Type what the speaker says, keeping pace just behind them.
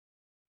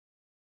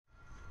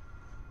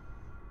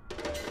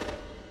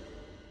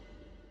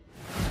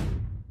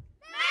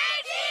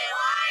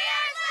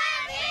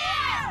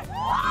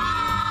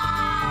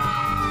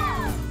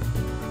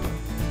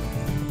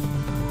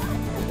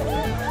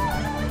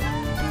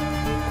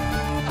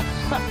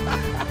Oh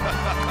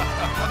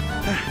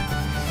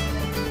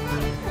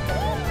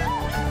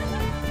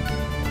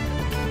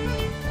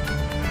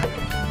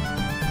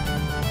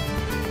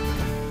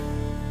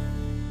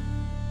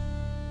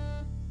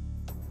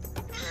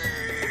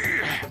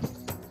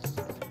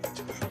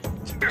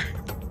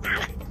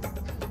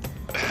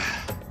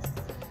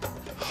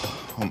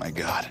my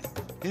God.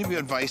 Any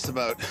advice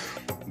about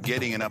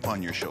getting it up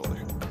on your shoulder?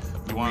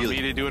 You want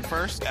me to do it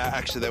first?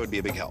 Actually, that would be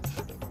a big help.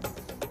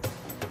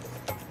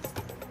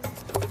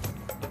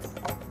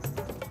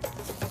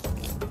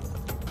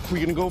 We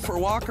gonna go for a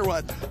walk or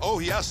what? Oh,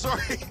 yeah,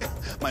 sorry.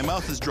 My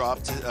mouth is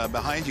dropped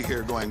behind you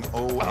here going,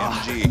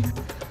 OMG.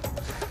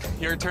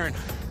 Your turn.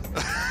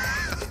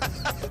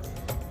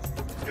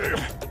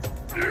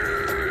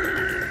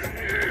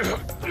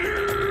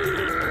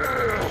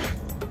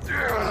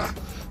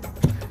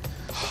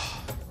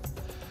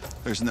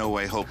 There's no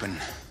way hoping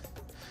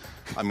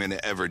I'm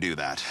gonna ever do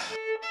that.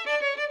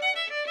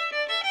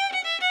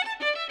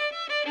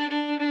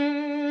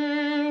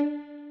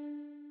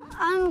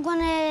 I'm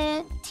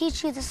gonna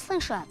teach you the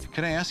slingshot.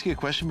 Can I ask you a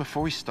question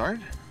before we start?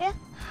 Yeah.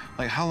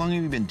 Like, how long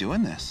have you been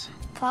doing this?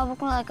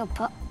 Probably like a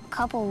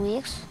couple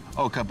weeks.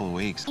 Oh, a couple of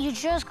weeks. You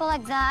just go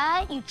like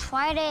that, you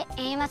try to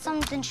aim at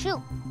something, then shoot.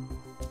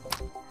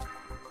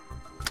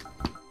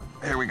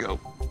 Here we go.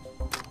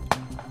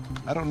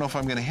 I don't know if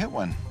I'm gonna hit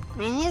one.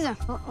 Me neither.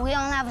 We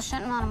only have a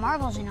certain amount of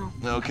marbles, you know.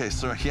 Okay,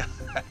 sorry, yeah.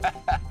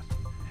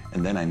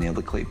 And then I nailed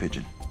the clay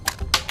pigeon.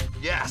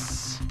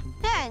 Yes!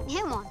 Yeah,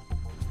 hit one.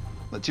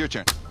 That's your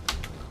turn.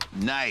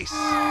 Nice.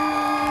 Can't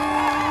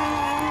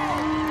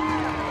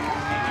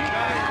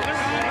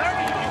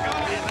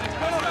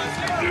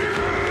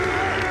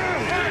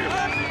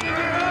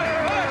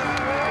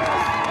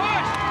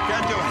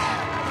do it.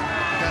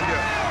 Can't do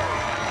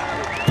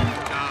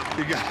it.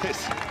 You guys.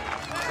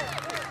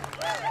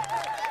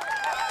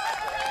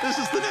 This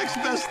is the next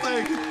best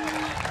thing.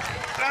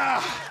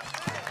 Ah.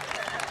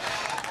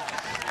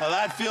 Well,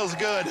 that feels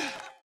good.